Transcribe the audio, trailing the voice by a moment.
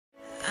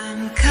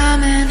I'm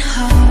coming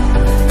home.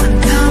 I'm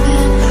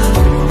coming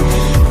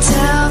home.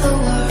 Tell the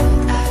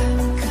world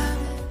I'm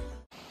coming.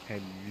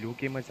 Hello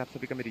gamers, आप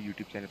सभी का मेरे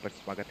YouTube channel पर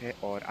स्वागत है।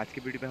 और आज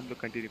के वीडियो में हम लोग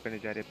कंटिन्यू करने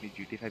जा रहे हैं अपनी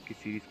GT5 की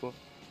सीरीज़ को।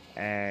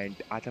 एंड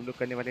आज हम लोग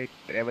करने वाले हैं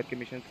ट्रेवर के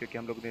मिशन, क्योंकि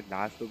हम लोगों ने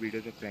लास्ट 2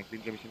 वीडियोज़ में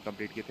फ्रैंकलिन के मिशन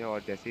कंप्लीट किए थे। और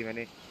जैसे ही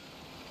मैंने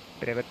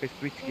ट्रेवर पे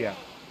स्विच किया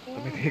तो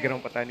मैं देख रहा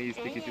हूँ पता नहीं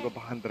इसने किसी को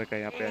बांध रखा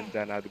है यहाँ पे,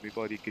 अनजान आदमी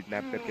को, और ये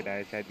किडनैप करके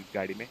लाया शायद इस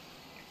गाड़ी में।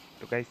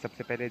 तो गाइस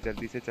सबसे पहले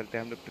जल्दी से चलते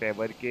हैं हम लोग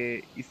ट्रेवर के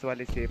इस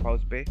वाले सेफ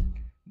हाउस पे,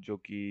 जो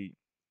कि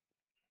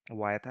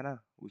वो आया था ना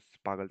उस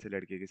पागल से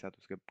लड़के के साथ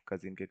उसके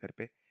कजिन के घर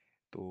पे।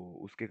 तो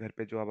उसके घर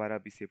पे जो हमारा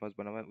अभी सेफ हाउस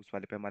बना हुआ है उस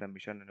वाले पे हमारा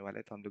मिशन होने वाला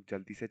है। तो हम लोग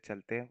जल्दी से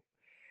चलते हैं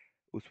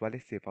उस वाले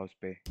सेफ हाउस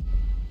पे।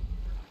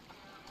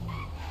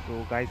 तो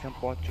गाइस हम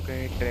पहुंच चुके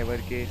हैं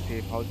ट्रेवर के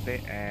सेफ हाउस पे,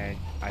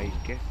 एंड आई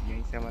गेस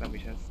यहीं से हमारा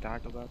मिशन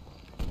स्टार्ट होगा।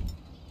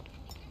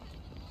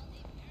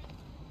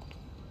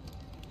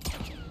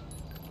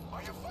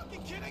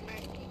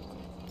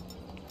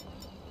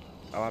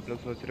 अब आप लोग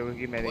सोच रहे हो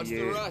कि मैंने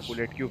ये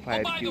बुलेट क्यों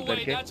फायर की उधर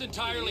के,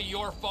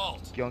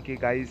 क्योंकि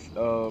गाइस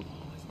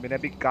मैंने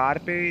अभी कार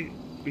पे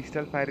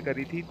पिस्टल फायर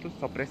करी थी तो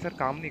सप्रेसर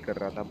काम नहीं कर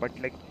रहा था, बट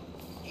लाइक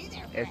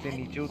ऐसे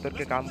नीचे उतर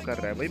के काम कर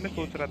रहा है। वही मैं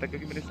सोच रहा था,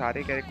 क्योंकि मेरे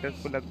सारे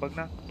कैरेक्टर्स को लगभग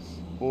ना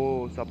वो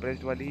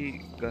सप्रेस्ड वाली ही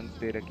गन्स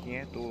दे रखी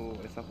हैं, तो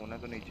ऐसा होना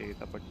तो नहीं चाहिए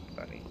था, बट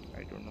पता नहीं,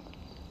 आई डोंट नो।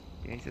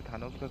 यहीं से था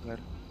ना उसका घर,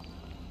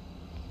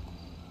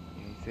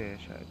 यहीं से है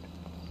शायद।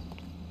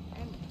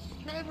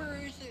 Trevor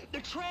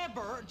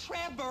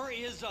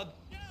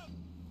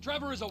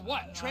is a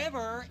what?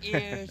 Trevor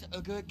is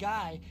a good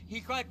guy.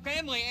 He's like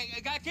family.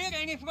 Got kid,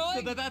 ain't he,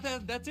 Floyd?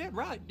 That's it,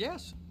 right?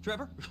 Yes,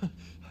 Trevor.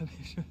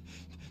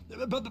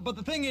 but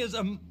the thing is,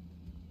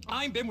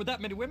 I ain't been with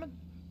that many women.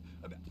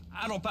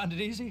 I don't find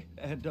it easy,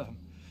 and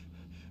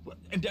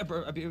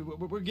Deborah, I mean,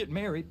 we're getting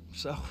married,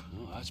 so.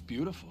 Oh, that's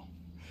beautiful.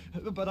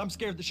 But I'm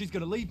scared that she's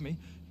gonna leave me.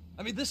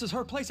 I mean, this is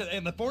her place,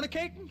 and the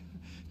fornicating.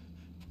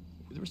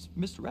 There's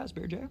Mr.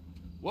 Raspberry Jam.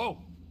 Whoa,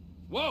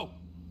 whoa!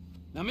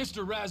 Now,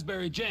 Mr.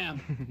 Raspberry Jam,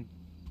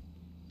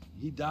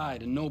 he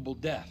died a noble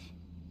death,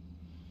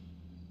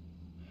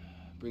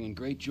 bringing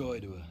great joy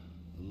to a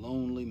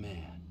lonely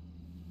man.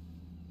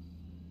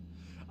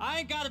 I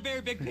ain't got a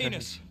very big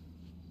penis.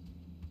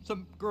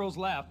 Some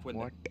girls laugh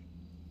when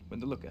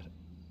they look at it.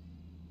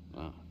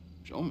 Oh,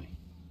 show me.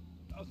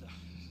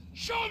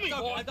 Show me,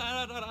 boy!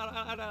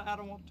 I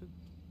don't want to.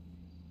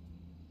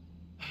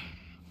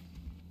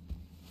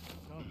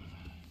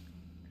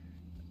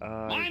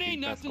 Mine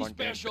ain't nothing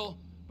special,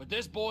 but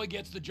this boy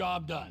gets the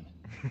job done.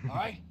 All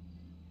right?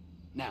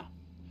 Now,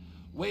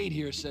 Wade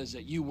here says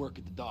that you work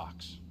at the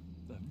docks.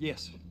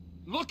 Yes.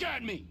 Look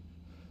at me!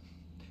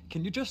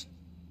 Can you just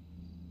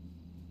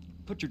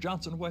put your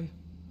Johnson away,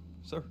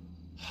 sir?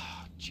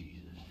 Oh,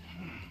 Jesus.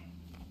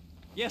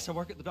 Yes, I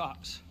work at the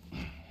docks.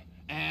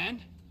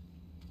 And?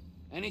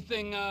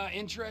 Anything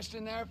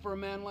interesting there for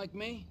a man like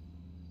me?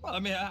 Well, I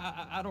mean,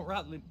 I don't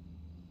rightly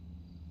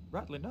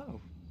know.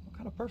 What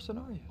kind of person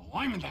are you? Oh,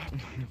 I'm that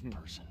kind of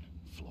person,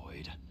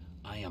 Floyd.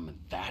 I am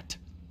that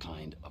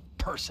kind of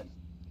person.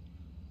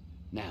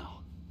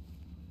 Now,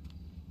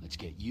 let's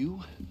get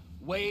you,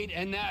 Wade,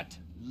 and that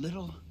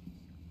little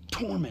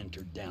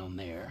tormentor down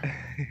there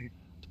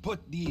to put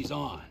these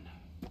on.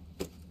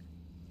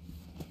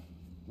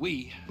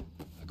 We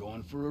are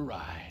going for a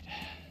ride.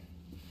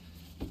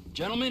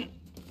 Gentlemen,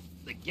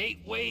 the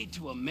gateway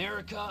to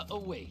America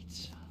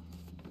awaits.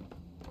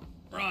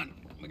 Ron,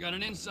 we got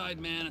an inside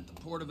man at the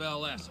port of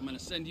LS. I'm gonna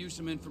send you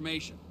some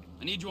information.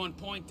 I need you on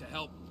point to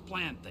help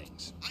plan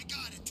things. I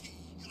got it, T.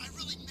 I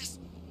really miss...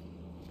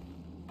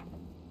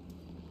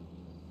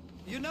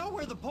 You know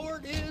where the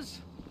port is?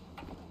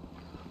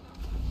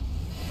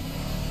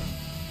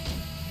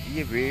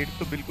 ये wait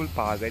तो बिल्कुल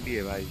पागल ही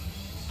है भाई।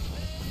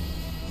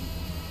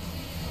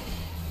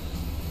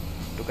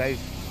 तो guys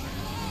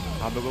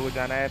हम लोगों को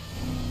जाना है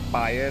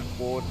पायर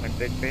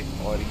 400 पे,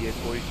 और ये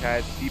कोई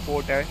शायद सी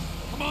पोर्ट है।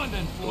 Come on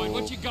then, Floyd.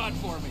 What you got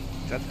for me?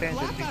 चलते हैं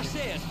Like जल्दी I से।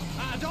 said,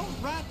 I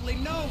don't rightly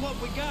know what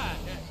we got.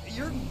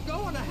 You're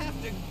going to have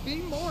to be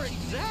more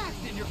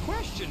exact in your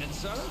questioning,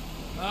 sir.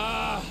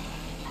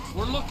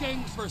 We're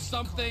looking for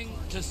something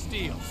to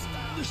steal.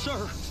 Sir,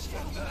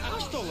 I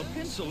stole a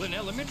pencil in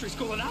elementary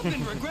school, and I've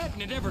been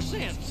regretting it ever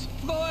since.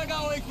 Boy, it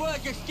always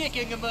was a stick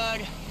in the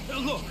mud.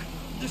 Look,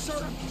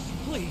 sir,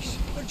 please,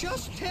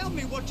 just tell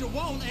me what you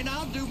want, and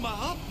I'll do my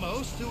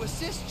utmost to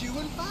assist you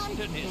in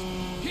finding it.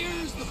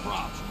 Here's the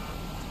problem.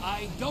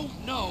 I don't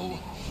know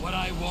what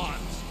I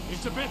want.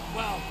 It's a bit,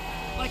 well,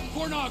 like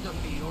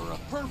pornography or a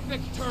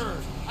perfect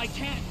turd. I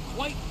can't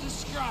quite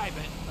describe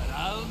it, but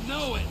I'll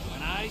know it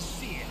when I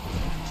see it.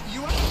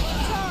 You ain't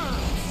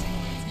terms.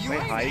 You भाई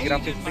ain't high aiding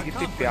graphics my में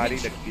कितनी प्यारी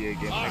comprehension. लगती है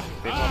game.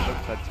 देखो हम लोग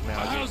सच में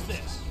आगे How's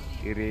this?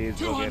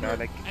 इरेज वगैरह,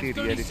 लाइक कितनी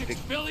 $236 realistic.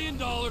 billion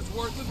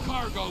worth of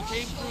cargo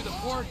came through the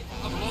port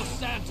of Los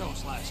Santos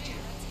last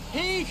year.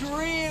 He's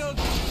real,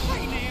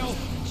 hey now,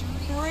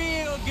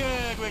 real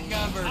good with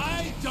numbers.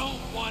 I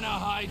don't want to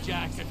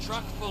hijack a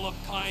truck full of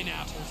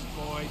pineapples,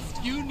 Floyd.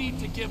 You need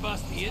to give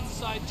us the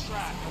inside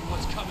track on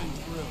what's coming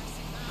through.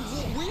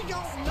 We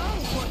don't know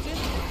what's in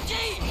it.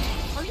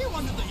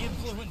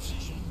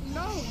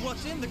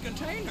 what's in the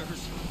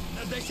containers.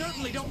 They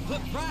certainly don't put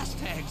price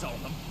tags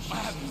on them. I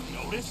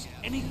haven't noticed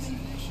anything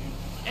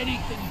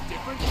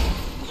different.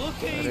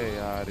 Looking, अरे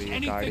यार ये गाड़ी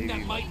anything that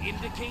भी might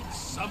indicate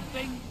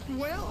something.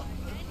 Well,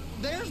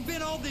 there's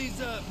been all these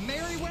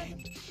Merryweather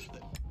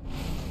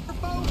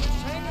folks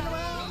hanging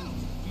around.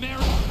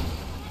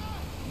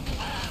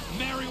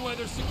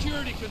 Merryweather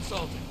Security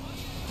Consulting.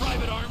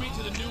 Private army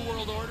to the New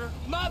World Order.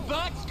 My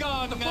butt's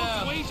gone The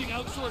folks waging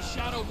outsourced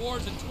shadow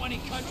wars in 20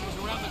 countries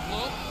around the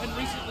globe and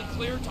recently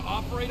cleared to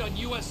operate on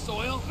U.S.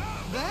 soil.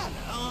 That,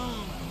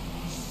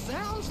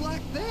 sounds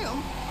like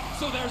them.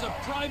 So there's a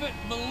private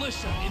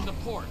militia in the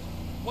port.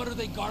 What are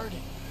they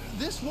guarding?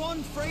 This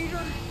one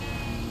freighter,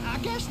 I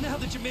guess now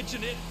that you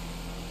mention it,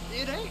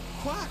 it ain't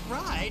quite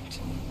right.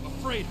 A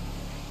freighter.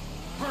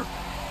 Perfect.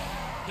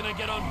 Can I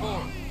get on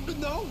board?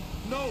 No,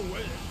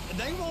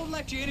 they won't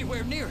let you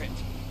anywhere near it.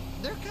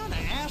 They're kind of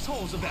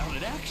assholes about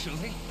it,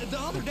 actually. The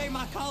other day,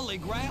 my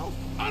colleague, Ralph...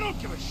 I don't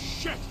give a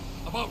shit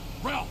about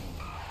Ralph.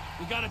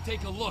 We gotta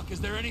take a look. Is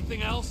there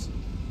anything else?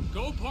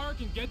 Go park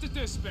and get to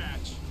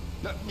dispatch.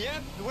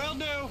 Yep, will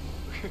do.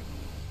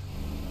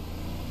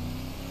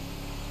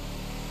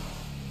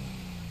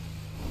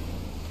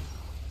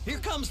 Here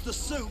comes the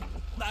soup.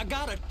 I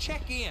gotta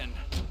check in.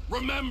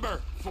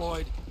 Remember,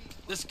 Floyd,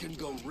 this can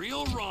go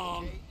real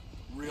wrong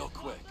real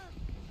quick.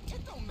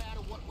 It don't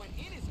matter what went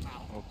in his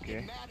mouth. Okay.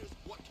 It matters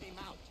what came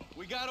out.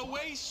 We got a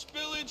waste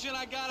spillage and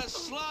I got a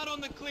slot on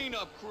the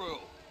cleanup crew.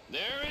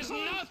 There is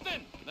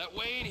nothing that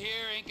Wade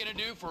here ain't gonna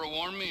do for a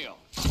warm meal.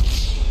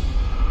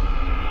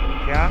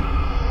 क्या?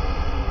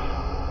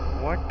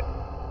 What?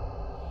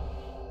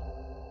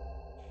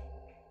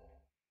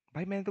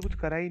 भाई मैंने तो कुछ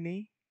करा ही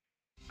नहीं।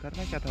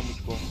 करना क्या था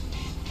मुझको?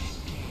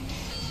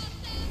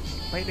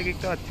 भाई लेकिन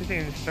एक तो अच्छे से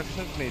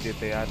इंस्ट्रक्शंस नहीं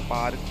देते यार।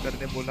 पार्क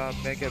करने बोला,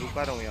 मैं क्या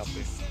रुका रहा हूँ यहाँ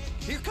पे?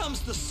 Here comes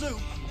the soup.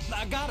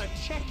 I gotta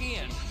check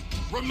in.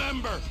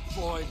 Remember,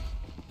 Floyd,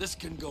 this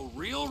can go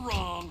real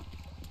wrong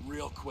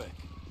real quick.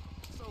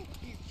 So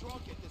he's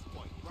drunk at this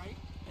point, right?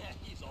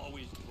 He's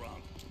always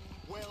drunk.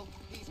 Well,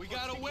 he's We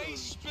got a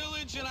waste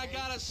spillage and I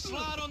got a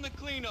slot on the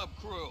cleanup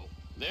crew.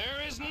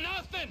 There is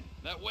nothing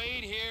that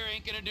Wade here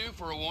ain't gonna do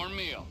for a warm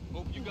meal.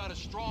 Hope you got a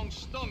strong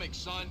stomach,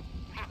 son.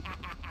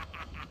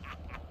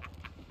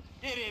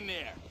 Get in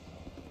there.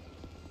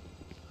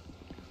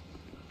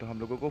 तो हम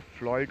लोगों को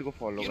Floyd को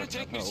follow You gonna करना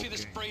take me था। to see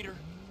this okay. freighter?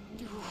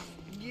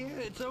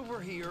 Yeah, it's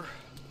over here.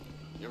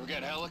 You ever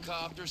get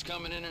helicopters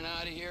coming in and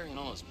out of here? You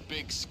know those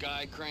big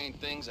sky crane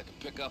things that can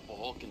pick up a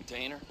whole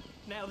container?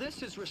 Now,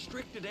 this is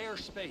restricted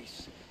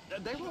airspace.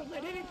 They won't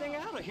let anything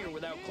out of here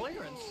without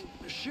clearance.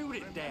 Shoot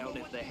it down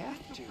if they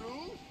have to.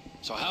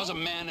 So how's a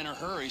man in a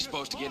hurry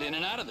supposed to get in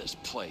and out of this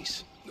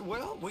place?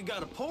 Well, we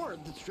got a port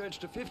that's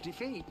stretched to 50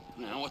 feet.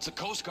 You know, what's the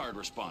Coast Guard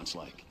response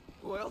like?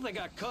 Well, they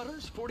got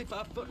cutters,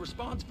 45-foot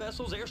response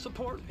vessels, air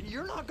support.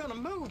 You're not gonna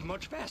move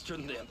much faster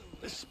than them,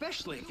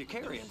 especially if you're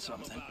carrying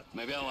something.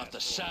 Maybe I'll have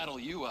to saddle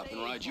you up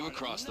and ride you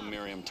across the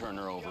Miriam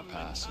Turner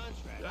overpass.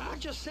 I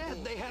just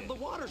said they had the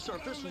water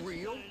surface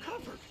real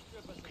covered.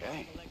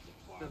 Okay.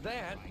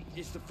 That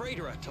is the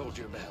freighter I told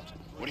you about.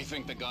 What do you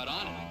think they got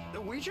on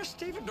it? We just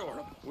stevedore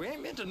them. We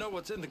ain't meant to know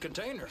what's in the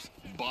containers.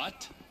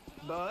 But?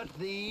 But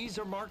these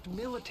are marked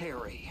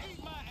military.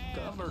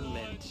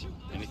 Government.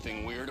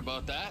 Anything weird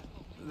about that?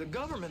 The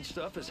government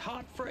stuff is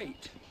hot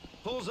freight.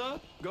 Pulls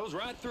up, goes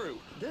right through.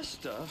 This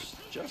stuff's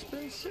just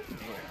been sitting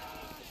here.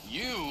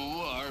 You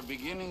are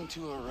beginning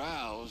to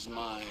arouse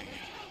my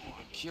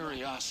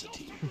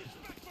curiosity.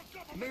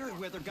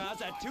 Merryweather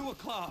guys at 2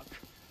 o'clock.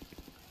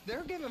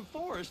 They're giving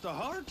Forrest a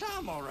hard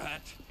time, all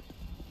right.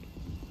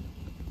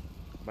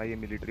 भाई ये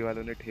military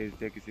वालों ने ठेस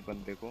दिया किसी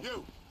बंदे को।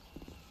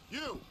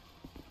 You!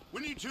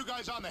 We need 2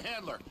 guys on the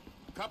handler.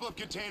 A couple of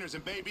containers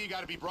and Baby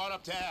gotta be brought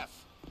up to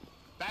F.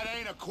 That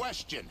ain't a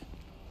question.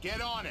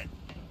 Get on it.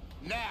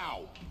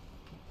 Now!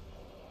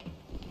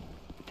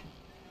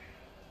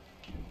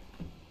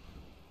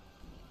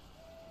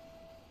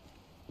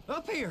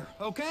 Up here,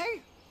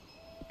 okay?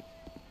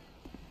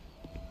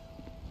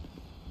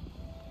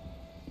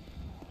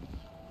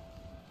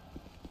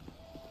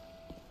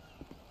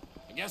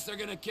 I guess they're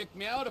gonna kick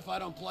me out if I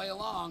don't play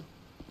along.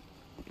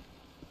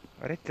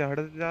 अरे चढ़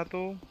जा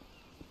तो।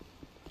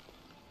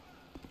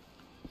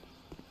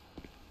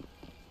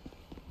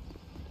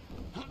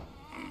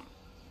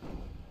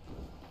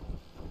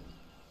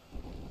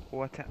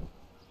 ओ अच्छा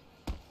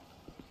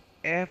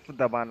F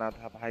दबाना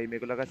था भाई, मेरे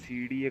को लगा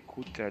सीडी ये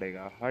खुद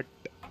चढ़ेगा। हट,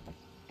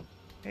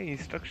 ये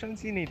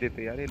इंस्ट्रक्शंस ही नहीं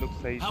देते यार ये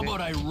लोग सही How से।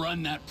 about I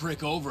run that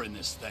prick over in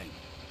this thing?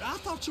 I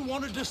thought you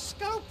wanted to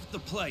scope the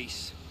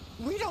place.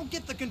 We don't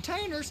get the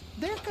containers,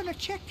 they're gonna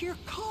check your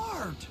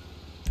card.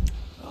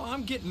 Oh,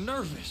 I'm getting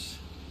nervous.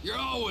 You're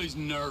always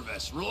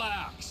nervous.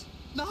 Relax.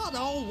 Not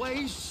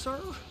always,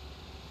 sir.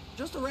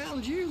 Just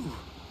around you.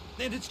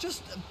 And it's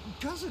just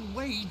Cousin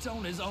Wade's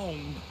on his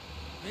own.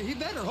 He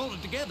better hold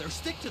it together,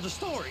 stick to the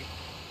story.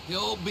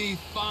 He'll be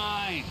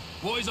fine.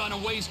 Boy's on a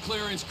waste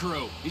clearance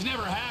crew. He's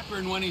never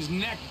happier when he's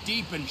neck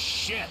deep in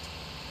shit.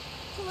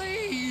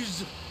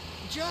 Please,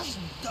 just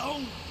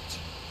don't.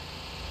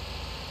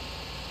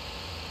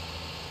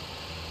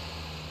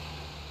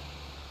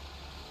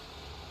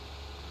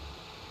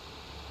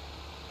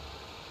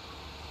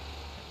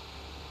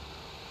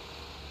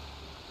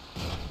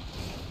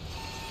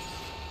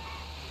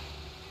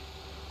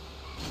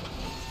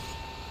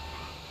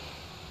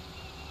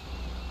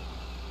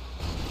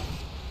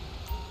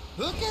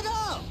 Hook it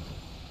up.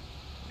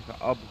 देखा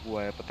अब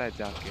हुआ है, पता है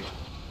जाके।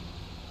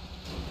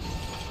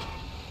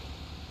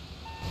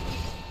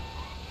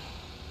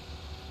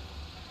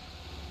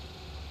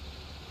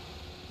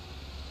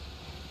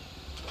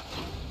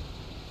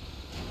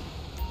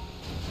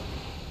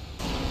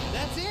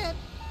 That's it.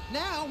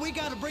 Now we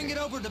gotta bring it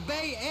over to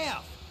Bay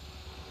F.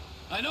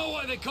 I know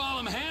why they call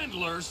them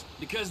handlers,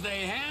 because they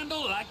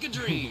handle like a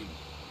dream.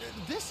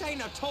 This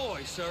ain't a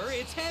toy, sir.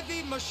 It's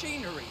heavy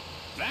machinery.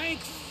 Thank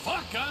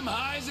fuck I'm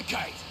high as a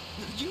kite.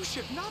 You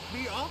should not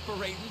be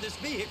operating this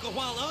vehicle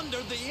while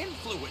under the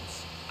influence.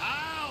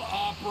 I'll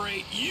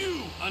operate you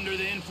under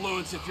the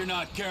influence if you're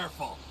not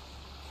careful.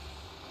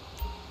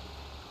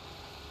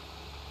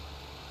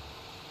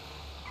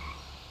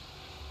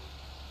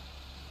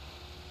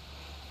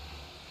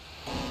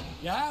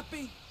 You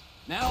happy?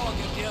 Now I'll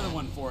get the other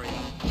one for you.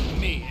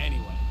 Me,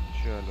 anyway.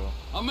 चलो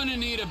I'm gonna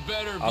need a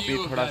better अभी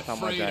view of थोड़ा that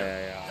समझ freighter.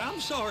 आया यार।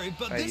 I'm sorry,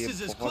 but Hey, this ये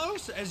is as बहुत-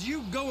 close as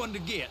you going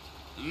to get.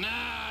 Nah.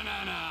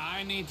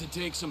 I need to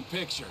take some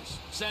pictures.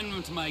 Send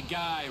them to my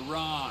guy,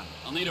 Ron.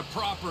 I'll need a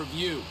proper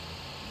view.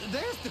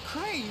 There's the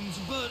cranes,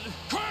 but...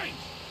 Crane!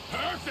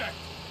 Perfect!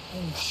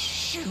 Oh,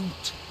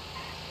 shoot.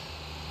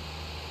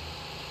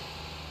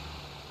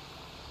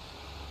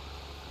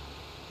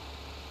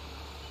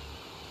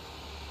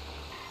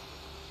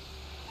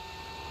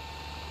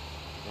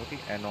 बहुत ही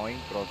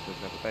annoying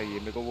process है, पता है ये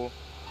मेरे को वो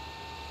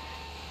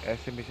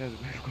ऐसे missions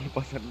बिल्कुल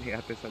पसंद नहीं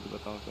आते, सच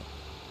बताऊं तो।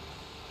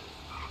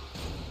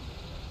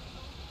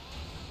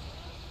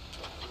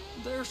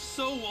 They're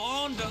so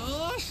on to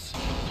us.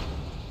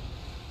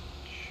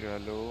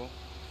 चलो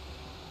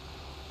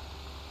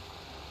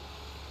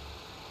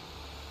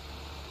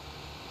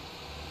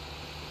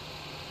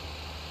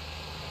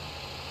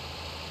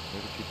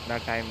मेरे को कितना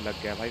टाइम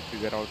लग गया भाई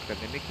फिगर आउट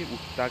करने में कि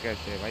उठता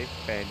कैसे है भाई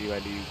पहली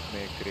वाली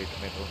उसमें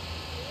क्रेट में। तो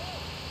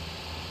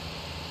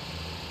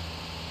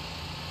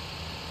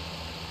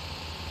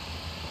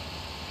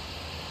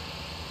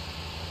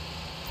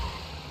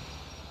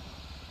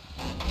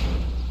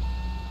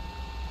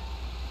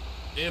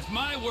If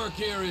my work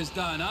here is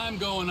done, I'm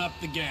going up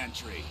the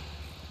gantry.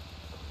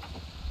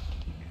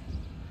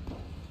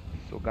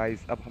 तो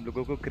गाइस अब हम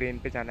लोगों को क्रेन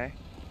पे जाना है,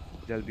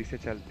 जल्दी से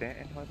चलते हैं।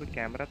 एंड हमारे पास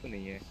कैमरा तो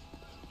नहीं है।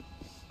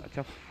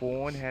 अच्छा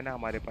फ़ोन है ना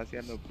हमारे पास,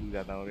 यार मैं भूल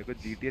जाता हूँ। मेरे को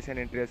GTA सैन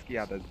एंड्रियास की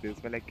आदत थी,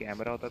 उसमें लाइक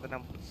कैमरा होता था ना,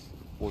 हम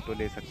फ़ोटो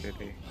ले सकते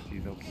थे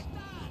चीज़ों की।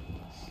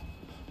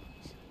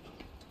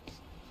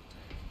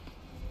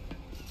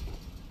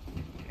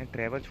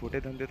 ट्रैवल छोटे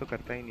धंधे तो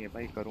करता ही नहीं है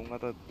भाई, करूँगा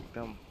तो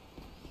एकदम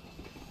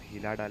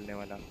हिला डालने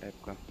वाला टाइप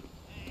का।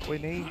 कोई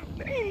नहीं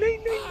नहीं नहीं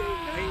नहीं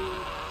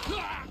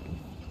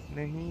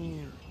नहीं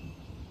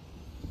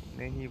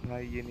नहीं नहीं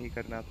भाई, ये नहीं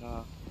करना था।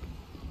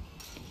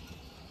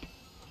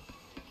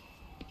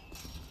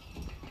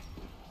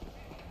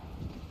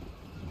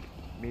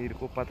 मेरे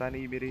को पता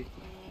नहीं, मेरे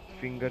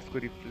फिंगर्स को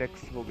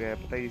रिफ्लेक्स हो गया है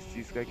पता है इस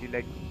चीज़ का कि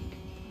लाइक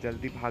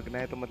जल्दी भागना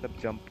है तो मतलब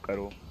जंप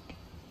करो।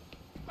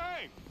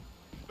 Hey,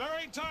 there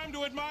ain't time to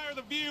admire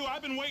the view.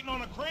 I've been waiting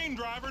on a crane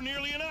driver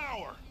nearly an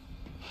hour.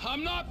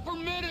 I'm not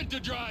permitted to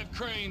drive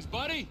cranes,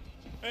 buddy.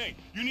 Hey,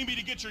 you need me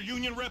to get your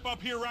union rep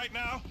up here right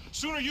now?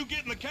 Sooner you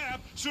get in the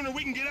cab, sooner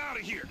we can get out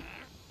of here.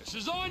 This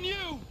is on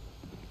you.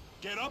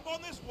 Get up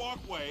on this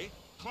walkway,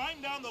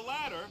 climb down the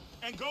ladder,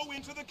 and go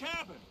into the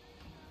cabin.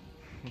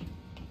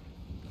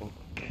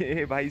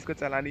 Okay भाई, इसको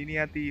चलानी नहीं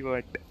आती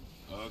but.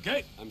 Okay,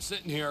 I'm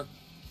sitting here.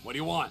 What do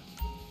you want?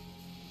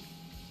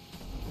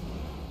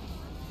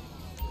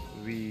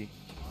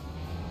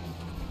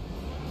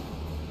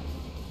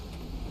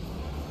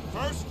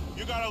 First,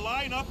 you gotta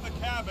line up the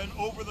cabin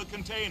over the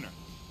container.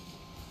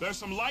 There's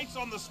some lights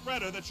on the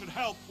spreader that should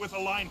help with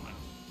alignment.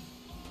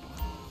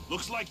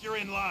 Looks like you're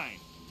in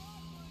line.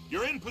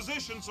 You're in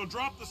position, so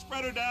drop the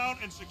spreader down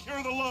and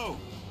secure the load.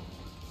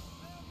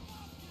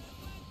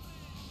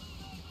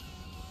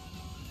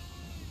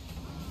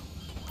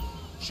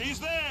 She's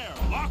there!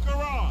 Lock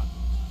her on!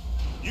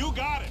 You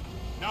got it!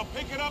 Now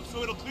pick it up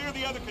so it'll clear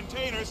the other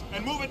containers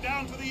and move it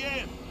down to the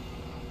end.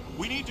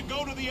 We need to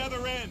go to the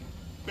other end.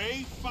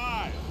 Bay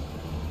 5.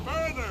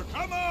 Further,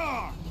 come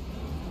on!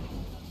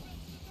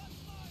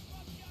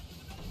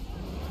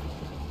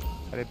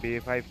 अरे बे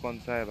 5 कौन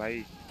सा है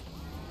भाई?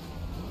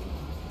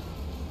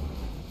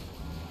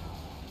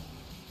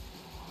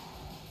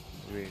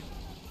 Wait,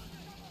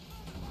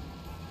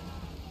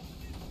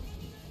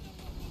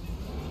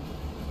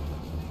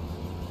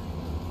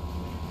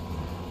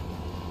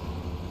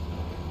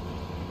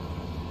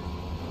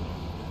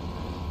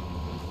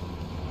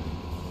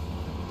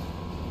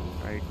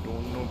 I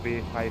don't know बे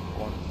 5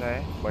 कौन सा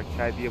है, but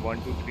शायद ये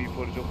 1 2 3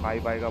 4 जो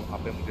 5 आएगा वहाँ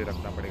पे मुझे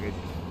रखना पड़ेगा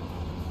इसे।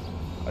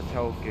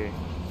 अच्छा ओके,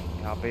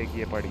 यहाँ पे एक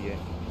ये पड़ी है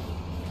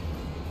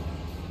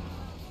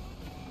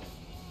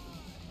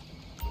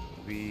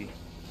we.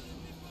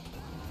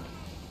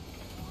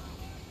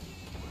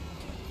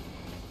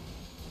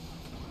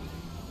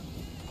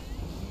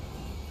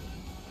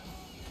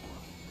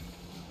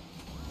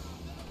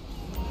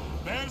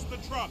 There's the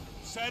truck.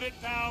 Set it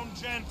down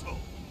gentle.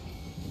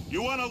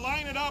 You want to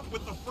line it up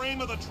with the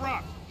frame of the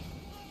truck.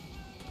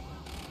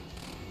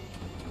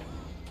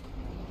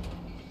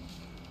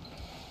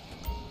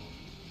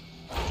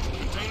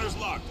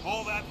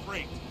 Haul that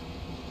freight.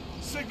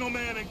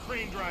 Signalman and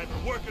crane driver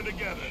working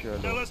together. Sure.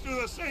 Now let's do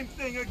the same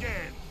thing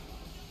again.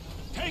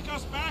 Take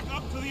us back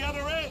up to the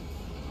other end.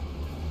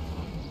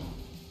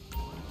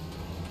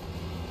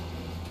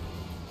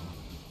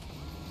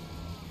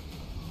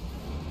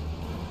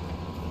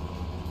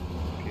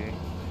 Okay.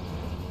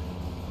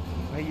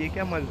 भाई ये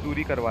क्या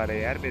मजदूरी करवा रहे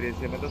हैं यार मेरे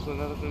से? मैं तो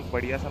सोचा था कोई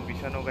बढ़िया सा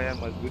मिशन होगा यार,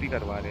 मजदूरी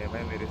करवा रहे हैं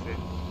भाई मेरे से।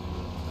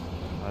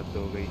 हद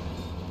हो गई।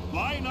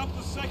 Line up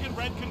the second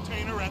red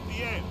container at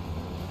the end.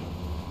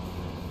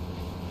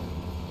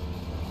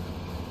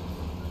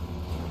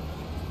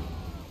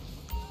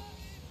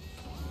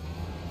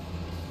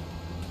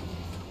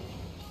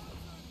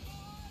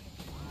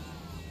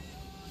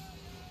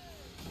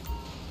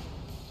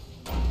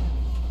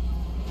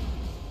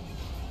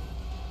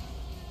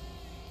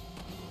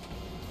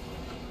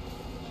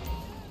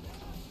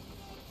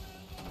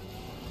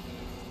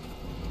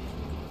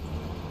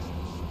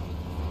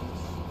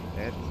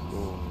 Let's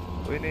go.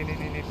 ओए नहीं नहीं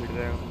नहीं नहीं, फिट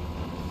जाएगा।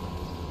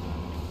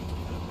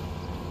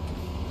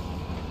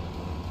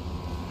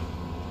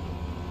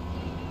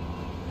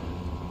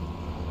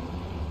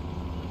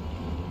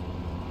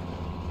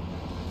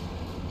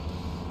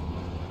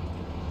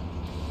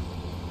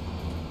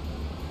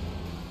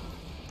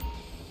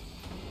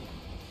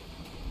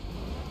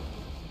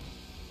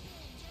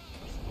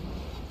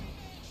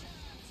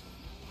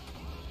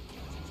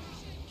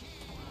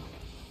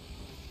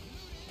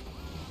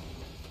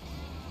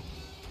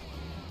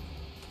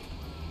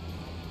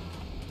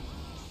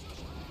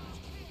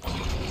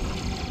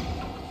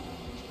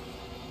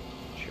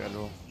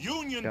 चलो।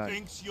 Union Done.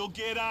 thinks you'll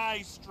get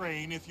eye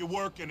strain if you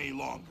work any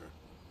longer.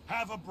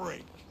 Have a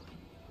break.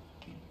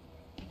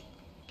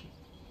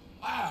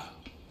 Wow.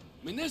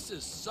 I mean, this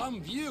is some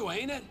view,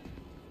 ain't it?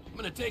 I'm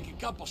gonna take a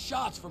couple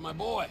shots for my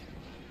boy.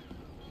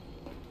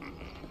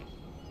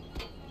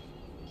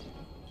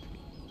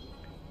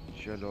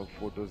 चलो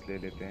photos ले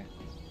लेते हैं।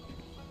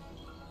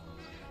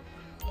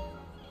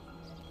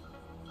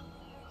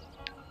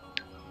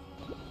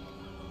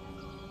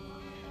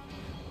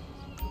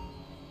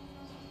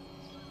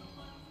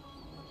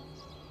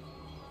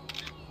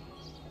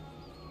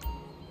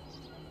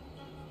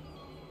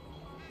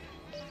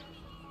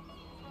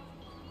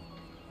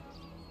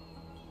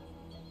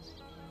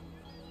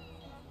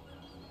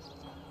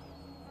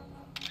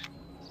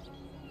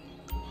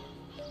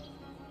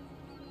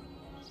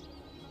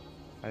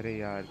 अरे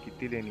यार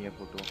कितनी लेनी है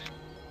photo?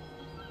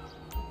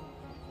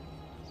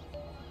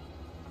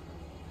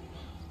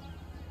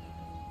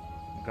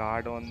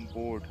 Guard on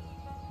board.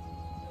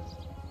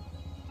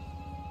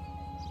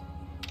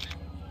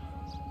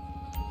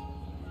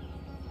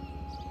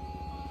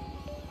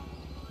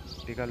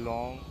 Take a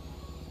long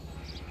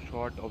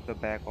shot of the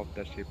back of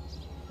the ship.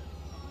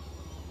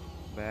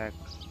 Back.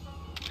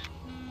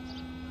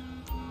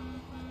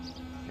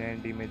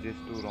 Send images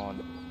to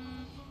Ron.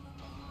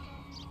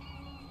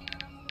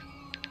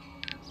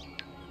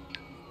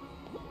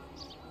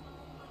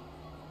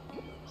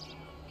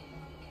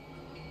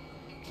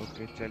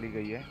 Okay चली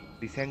गई है।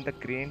 Descend the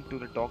crane to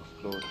the docs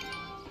floor.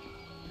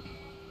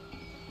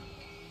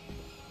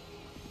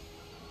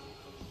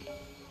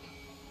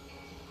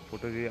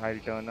 Photo ji I will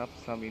turn up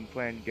some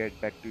info and get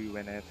back to you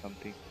when I have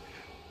something.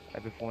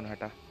 अबे phone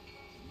हटा,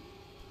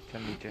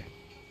 चल नीचे।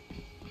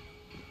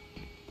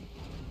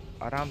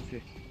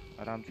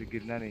 आराम से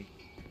गिरना नहीं।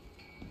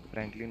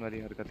 फ्रैंकलिन वाली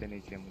हरकतें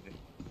नहीं चाहिए मुझे।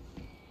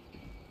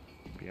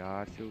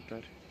 प्यार से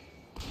उतर।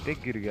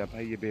 देख गिर गया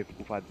भाई ये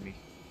बेवकूफ़ आदमी।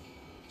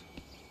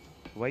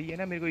 वही है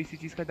ना, मेरे को इसी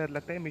चीज़ का डर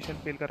लगता है, मिशन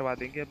फेल करवा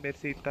देंगे। अब मेरे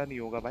से इतना नहीं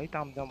होगा भाई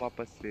तामझाम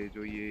वापस से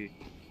जो ये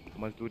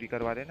मजदूरी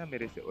करवा रहे हैं ना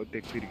मेरे से। और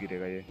देख फिर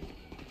गिरेगा ये।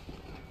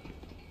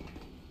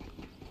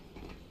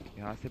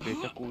 यहाँ से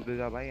बेशक कूद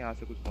जा भाई, यहाँ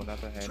से कुछ होना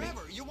तो है नहीं।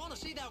 Trevor, you want to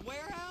see that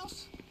warehouse?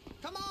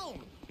 Come on.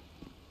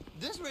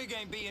 This rig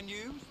ain't being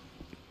used.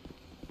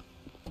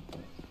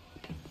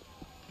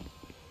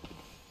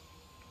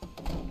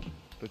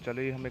 तो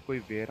चलो ये हमें कोई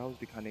वेयरहाउस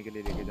दिखाने के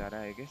लिए लेके जा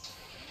रहा है आई गेस।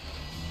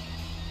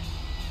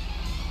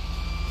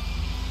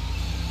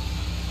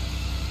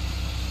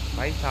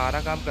 भाई सारा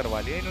काम करवा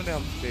लिया इन्होंने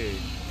हमसे।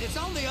 It's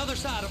on the other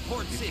side of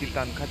Port इसकी City.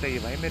 तनख्वाह चाहिए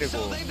भाई मेरे को।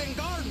 So they've been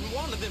guarding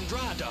one of them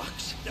dry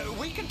docks.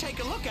 We can take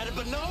a look at it,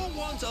 but no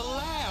one's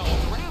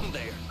allowed around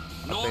there.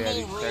 Normal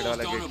rules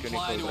don't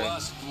apply to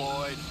us,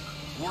 Floyd.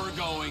 We're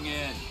going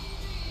in.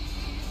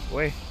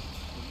 ओए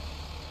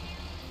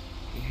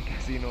ये क्या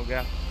scene हो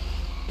गया?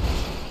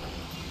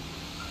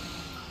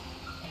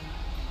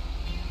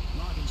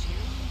 Logins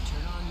here.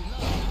 Turn on your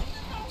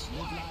lights.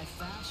 Live life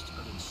fast,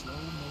 but in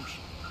slow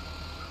motion.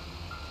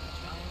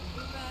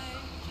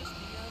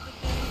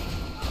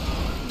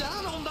 I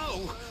don't know.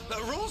 The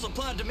rules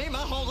applied to me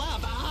my whole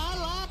life. I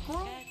like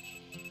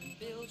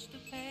rules.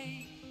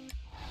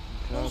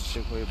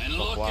 देखो ये And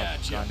look बकवास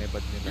at गाने you.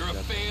 बजने You're लग a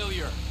जाते हैं।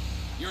 failure.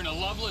 You're in a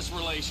loveless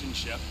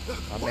relationship.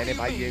 अब मैंने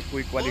भाई ये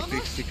क्विक वाली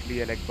ट्रिक सीख ली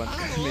है लाइक बंद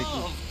करने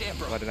की,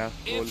 वरना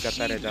स्क्रॉल If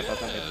करता she रह जाता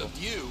था मैं तो। loved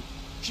you,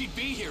 she'd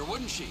be here,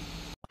 wouldn't she?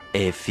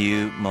 A few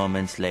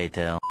moments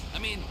later. I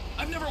mean,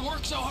 I've never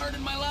worked so hard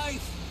in my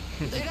life.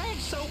 It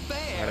ain't so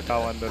bad.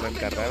 भड़काऊ आंदोलन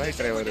कर रहा है भाई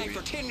ट्रेवर every day भी।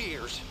 for 10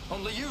 years,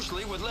 only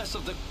usually with less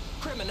of the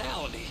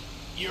criminality.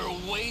 You're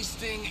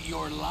wasting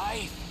your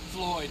life,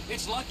 Floyd.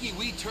 It's lucky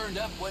we turned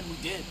up when we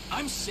did.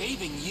 I'm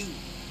saving you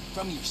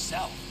from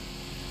yourself.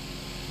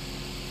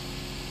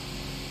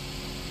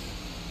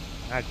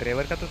 हाँ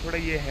Trevor का तो थोड़ा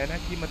ये है ना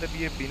कि मतलब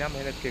ये बिना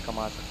मेहनत के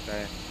कमा सकता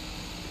है।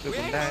 जो We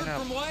ain't गुंडा है heard ना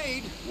from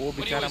Wade. वो What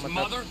do you बेचारा his मतलब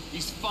mother?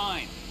 He's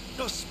fine.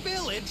 The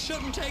spillage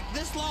shouldn't take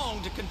this long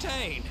to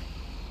contain.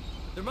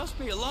 There must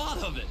be a lot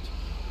of it.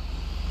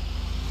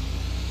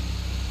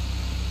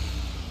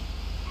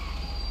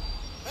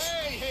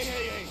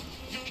 Hey!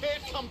 You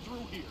can't come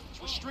through here.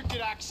 It's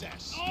restricted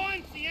access. No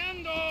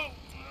entiendo.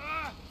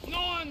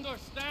 No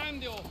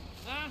understando.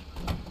 Huh?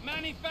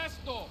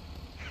 Manifesto.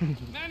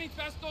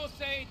 Manifesto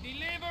say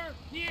deliver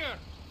here.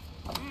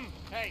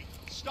 Hey,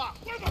 stop.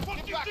 Where the fuck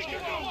Get do you back think here.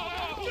 you're going?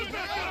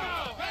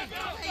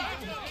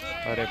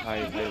 अरे भाई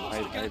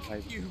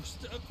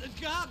Confused. The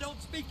guy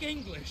don't speak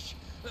English.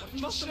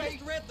 Must have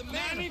misread the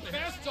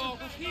manifesto. Manifesto.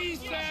 He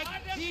said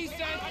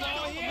go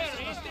here.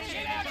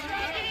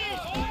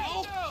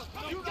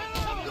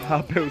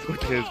 यहाँ पे उसको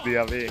ठेस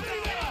दिया बे।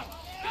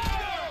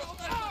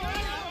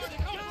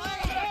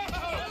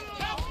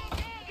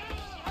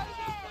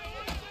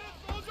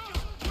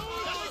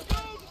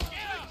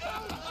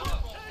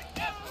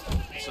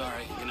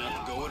 Sorry, you're gonna have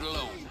to go it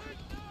alone.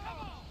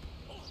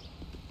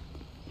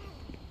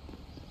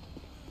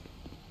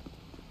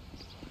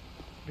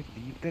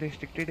 Leave the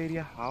restricted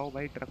area how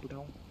भाई truck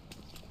उठाऊं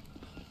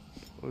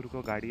और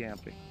रुको गाड़ी है यहाँ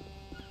पे।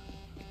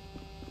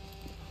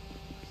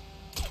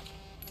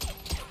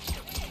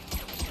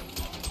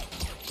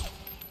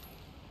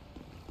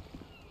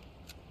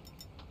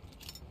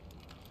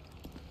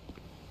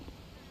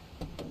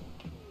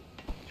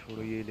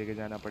 छोड़ो ये लेके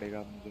जाना पड़ेगा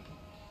मुझे।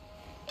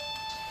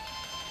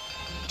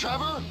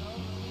 Trevor,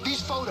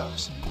 these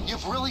photos,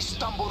 you've really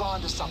stumbled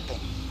onto something.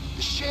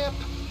 The ship,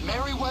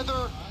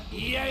 Merryweather.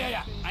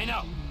 Yeah, I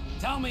know.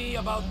 Tell me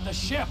about the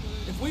ship.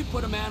 If we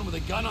put a man with a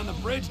gun on the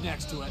bridge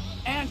next to it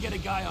and get a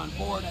guy on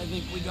board, I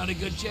think we got a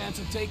good chance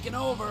of taking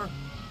over.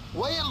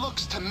 Way it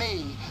looks to me,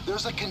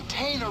 there's a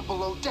container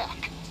below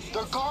deck.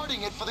 They're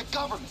guarding it for the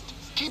government,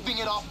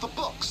 keeping it off the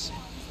books.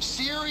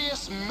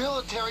 Serious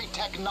military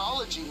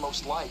technology,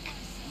 most like.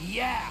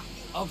 Yeah,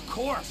 of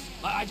course.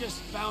 I just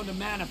found a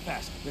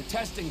manifest. They're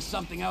testing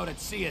something out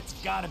at sea. It's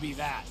gotta be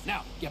that. Now,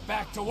 get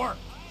back to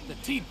work. The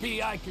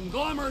TPI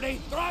conglomerate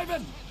ain't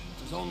thriving.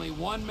 There's only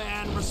one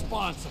man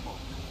responsible.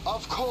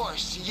 Of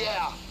course,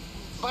 yeah.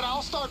 But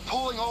I'll start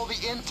pulling all the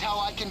intel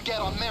I can get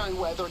on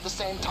Merryweather at the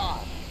same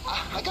time.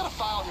 I got a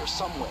file here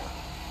somewhere.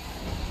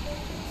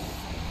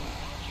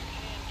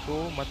 तो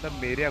मतलब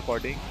मेरे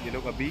according ये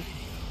लोग अभी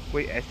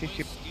कोई ऐसी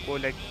ship को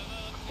like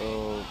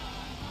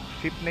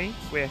ship नहीं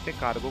कोई ऐसे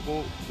कार्गो को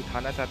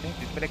उठाना चाहते हैं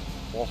जिसमें लाइक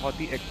बहुत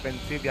ही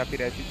एक्सपेंसिव या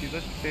फिर ऐसी चीज़ हो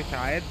जिससे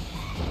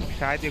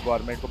शायद ये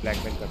गवर्नमेंट को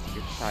ब्लैकमेल कर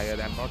सके। शायद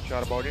I am not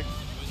sure about it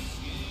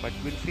but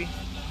will see.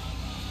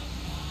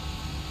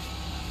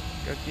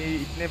 क्योंकि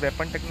इतने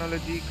वेपन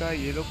टेक्नोलॉजी का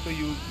ये लोग तो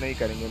यूज़ नहीं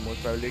करेंगे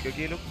मोस्ट प्रोबेबली,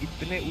 क्योंकि ये लोग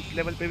इतने उस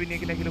लेवल पे भी नहीं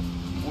कि लाइक ये लोग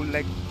फुल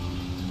लाइक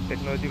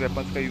टेक्नोलॉजी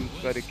वेपन्स का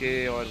यूज़ करके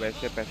और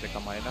वैसे पैसे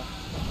कमाए ना।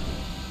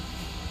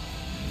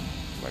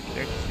 बट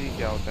लेट्स सी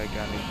क्या होता है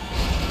क्या नहीं।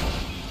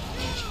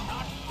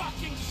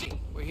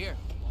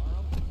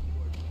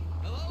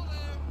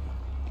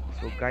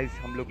 तो गाइस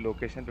हम लोग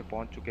लोकेशन पे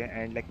पहुंच चुके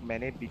हैं एंड लाइक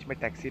मैंने बीच में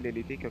टैक्सी ले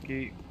ली थी क्योंकि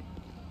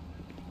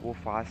वो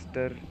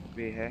फास्टर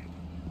वे है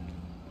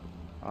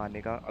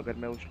आने का। अगर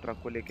मैं उस ट्रक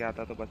को लेके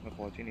आता तो बस मैं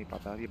पहुंच ही नहीं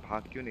पाता। ये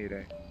भाग क्यों नहीं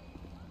रहे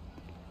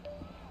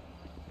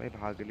भाई?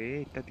 भाग ले,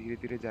 इतना धीरे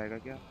धीरे जाएगा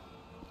क्या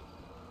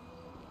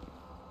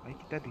भाई?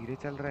 कितना धीरे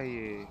चल रहा है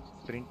ये,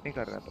 स्प्रिंट नहीं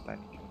कर रहा है पता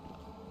नहीं क्यों।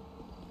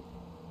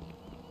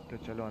 तो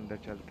चलो अंदर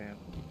चलते हैं।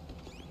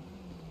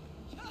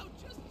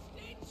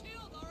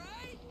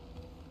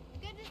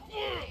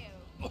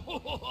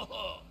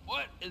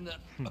 What in the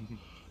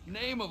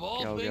name of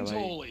all things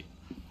holy?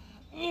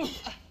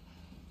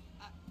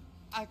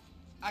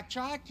 I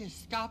tried to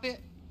stop it,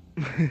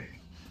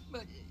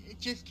 but it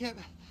just kept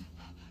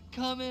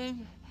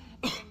coming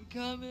and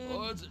coming.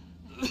 Oh, it's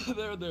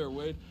there,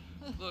 Wade.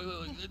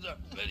 Look,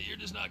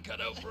 you're just not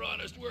cut out for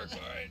honest work,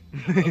 all right?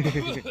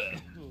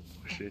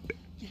 Shit.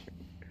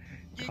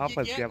 कहाँ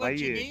फंस गया भाई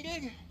ये?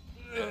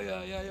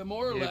 Yeah,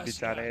 more or ये less.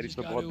 बेचारा यार,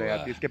 इसको बहुत दया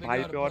आती है। इसके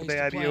भाई पे और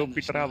दया आ रही है, वो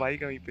पिट रहा भाई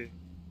कहीं पे।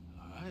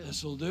 Alright,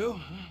 this'll do.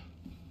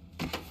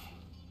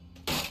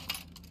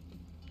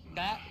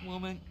 That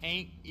woman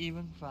ain't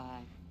even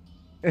fine.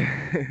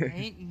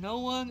 Ain't no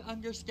one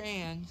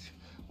understands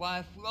why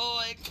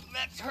Floyd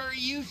lets her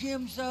use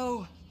him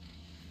so.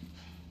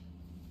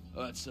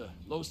 Oh, it's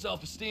low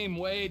self-esteem,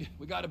 Wade.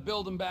 We got to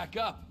build him back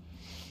up.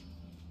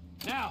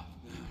 Now.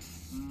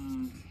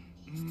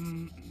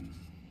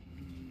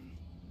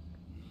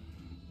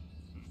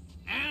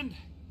 And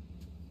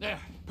there,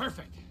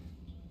 perfect.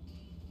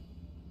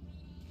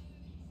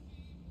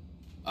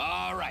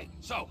 All right,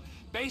 so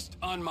based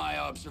on my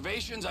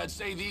observations, I'd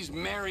say these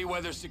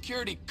Merryweather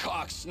security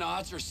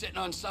cocksnots are sitting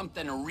on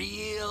something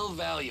real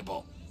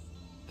valuable.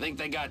 I think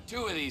they got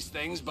 2 of these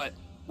things, but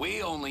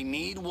We only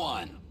need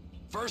one.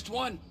 First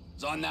one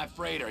is on that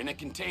freighter in a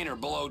container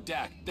below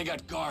deck. They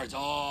got guards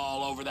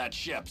all over that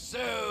ship,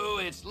 so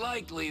it's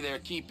likely they're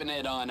keeping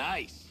it on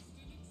ice.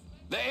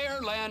 The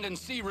air, land, and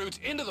sea routes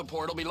into the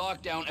port will be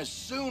locked down as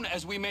soon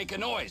as we make a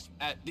noise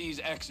at these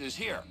X's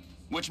here.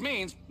 Which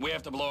means we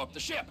have to blow up the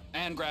ship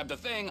and grab the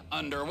thing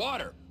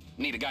underwater.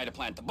 Need a guy to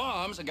plant the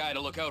bombs, a guy to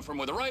look out for him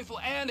with a rifle,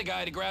 and a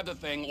guy to grab the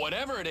thing,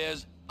 whatever it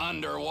is,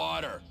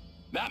 underwater.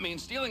 That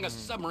means stealing a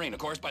submarine, of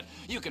course, but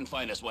you can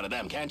find us one of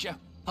them, can't you?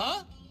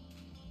 Huh?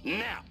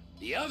 Now,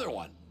 the other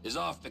one is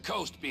off the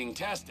coast being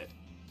tested.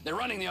 They're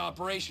running the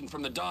operation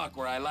from the dock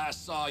where I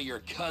last saw your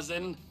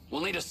cousin.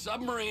 We'll need a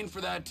submarine for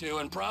that too,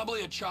 and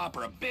probably a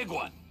chopper, a big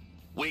one.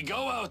 We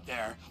go out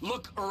there,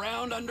 look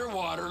around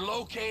underwater,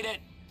 locate it,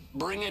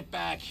 bring it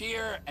back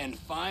here, and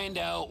find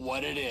out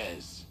what it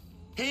is.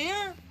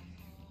 Here?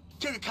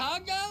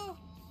 Chicago?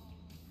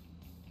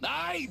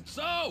 Aye,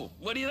 so,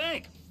 what do you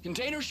think?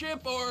 Container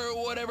ship or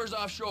whatever's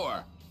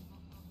offshore?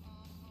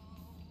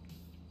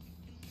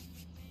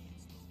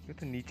 ये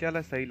तो नीचे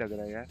वाला सही लग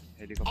रहा है यार,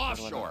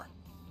 helicopter वाला। Offshore.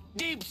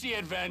 Deep sea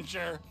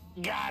adventure.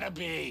 Gotta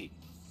be.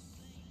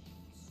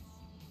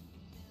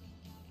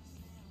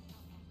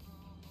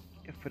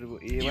 या फिर वो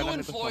ए You वाला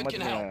and मेरे को Floyd समझ can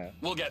नहीं help. आया।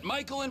 We'll get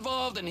Michael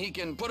involved and he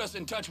can put us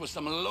in touch with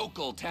some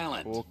local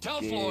talent. Tell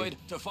Okay. Floyd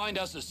to find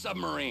us a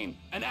submarine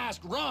and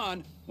ask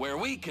Ron where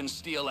we can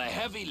steal a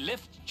heavy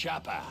lift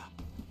chopper.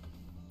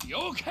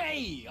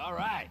 Okay, all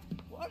right.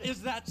 What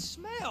is that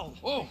smell?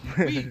 Oh,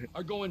 we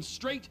are going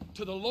straight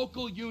to the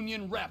local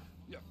union rep.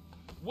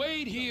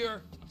 Wade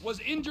here was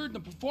injured in the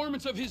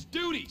performance of his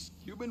duties.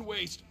 Human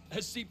waste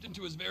has seeped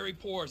into his very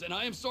pores, and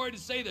I am sorry to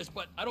say this,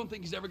 but I don't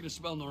think he's ever going to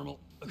smell normal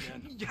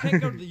again. You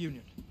can't go to the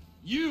union.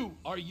 You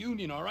are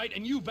union, all right?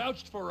 And you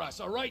vouched for us,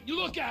 all right? You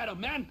look at him,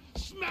 man.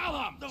 Smell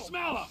him. No.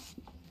 Smell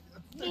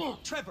him.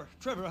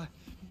 Trevor,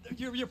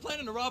 you're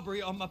planning a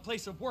robbery on my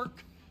place of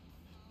work.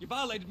 You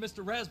violated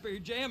Mr. Raspberry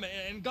Jam,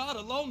 and God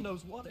alone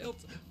knows what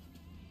else.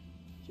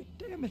 You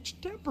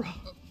damaged Deborah.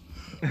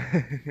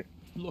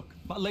 Look,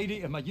 my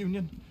lady and my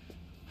union,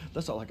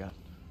 that's all I got.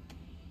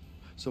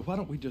 So why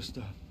don't we just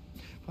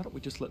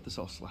let this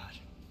all slide,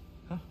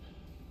 huh?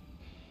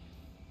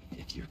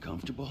 If you're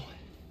comfortable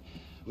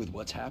with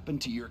what's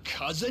happened to your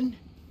cousin,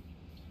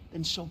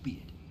 then so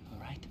be it, all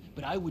right?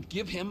 But I would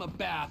give him a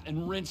bath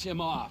and rinse him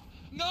off.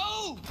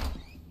 No!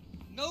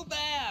 No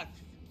bath!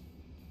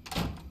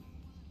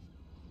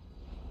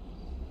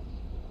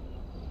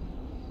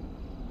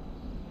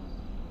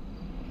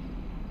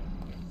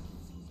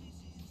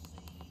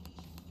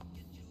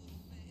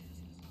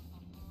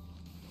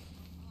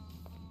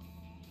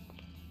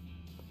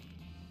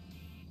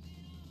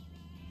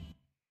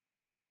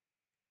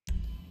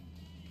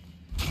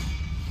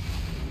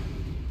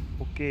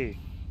 Okay,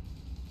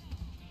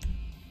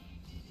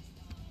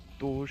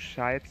 तो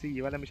शायद से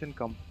ये वाला mission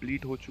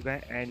complete हो चुका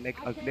है and like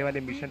अगले वाले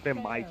मिशन पे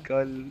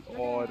माइकल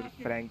और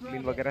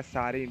फ्रैंकलिन वगैरह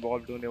सारे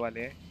इन्वॉल्व होने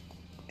वाले हैं,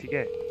 ठीक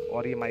है?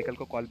 और ये माइकल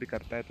को कॉल भी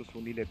करता है, तो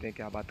सुन ही लेते हैं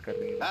क्या बात कर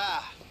रहे हैं।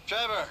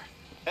 Trevor,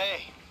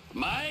 hey.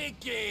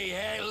 Mikey,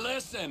 hey,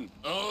 listen.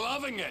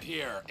 Loving it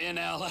here in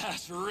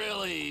LS.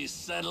 Really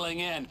settling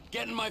in.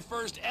 Getting my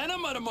first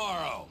enema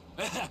tomorrow.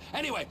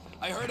 Anyway,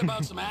 I heard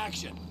about some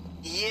action.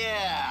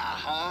 Yeah,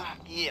 huh?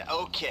 Yeah,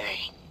 okay.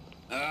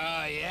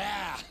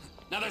 Yeah.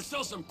 Now, there's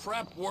still some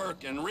prep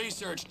work and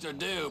research to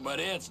do,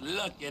 but it's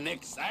looking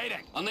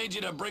exciting. I'll need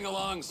you to bring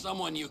along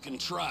someone you can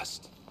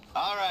trust.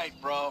 All right,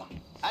 bro.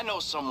 I know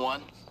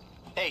someone.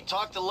 Hey,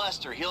 talk to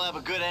Lester. He'll have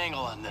a good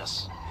angle on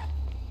this.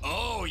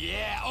 Oh,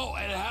 yeah. Oh,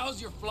 and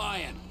how's your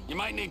flying? You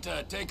might need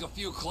to take a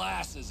few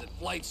classes at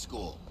flight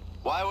school.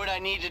 Why would I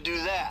need to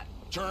do that?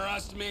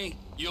 Trust me,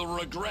 you'll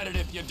regret it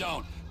if you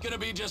don't.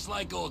 Gonna be just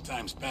like old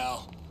times,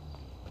 pal.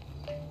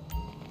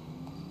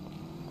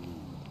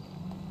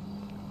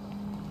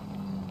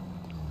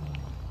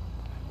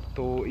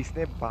 तो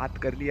इसने बात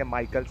कर ली है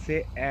Michael से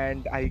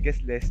and I guess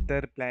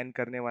Lester plan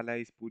करने वाला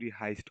है इस पूरी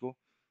हाइस्ट को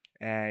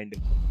एंड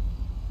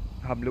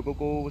हम लोगों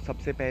को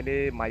सबसे पहले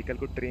माइकल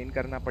को ट्रेन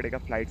करना पड़ेगा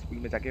फ्लाइट स्कूल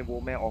में जाके, वो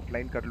मैं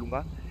ऑफलाइन कर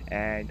लूँगा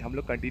एंड हम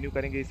लोग कंटिन्यू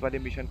करेंगे इस वाले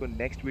मिशन को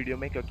नेक्स्ट वीडियो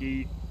में,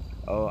 क्योंकि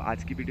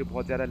आज की वीडियो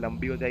बहुत ज़्यादा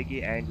लंबी हो जाएगी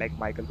एंड लाइक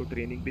माइकल को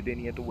ट्रेनिंग भी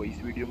देनी है, तो वो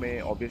इस वीडियो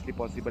में ऑब्वियसली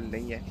पॉसिबल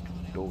नहीं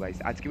है। तो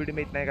गाइस आज की वीडियो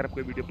में इतना है। अगर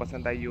आपको वीडियो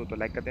पसंद आई हो तो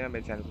लाइक कर देना,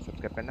 मेरे चैनल को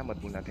सब्सक्राइब करना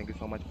मत भूलना। Thank you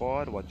so much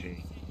for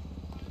watching.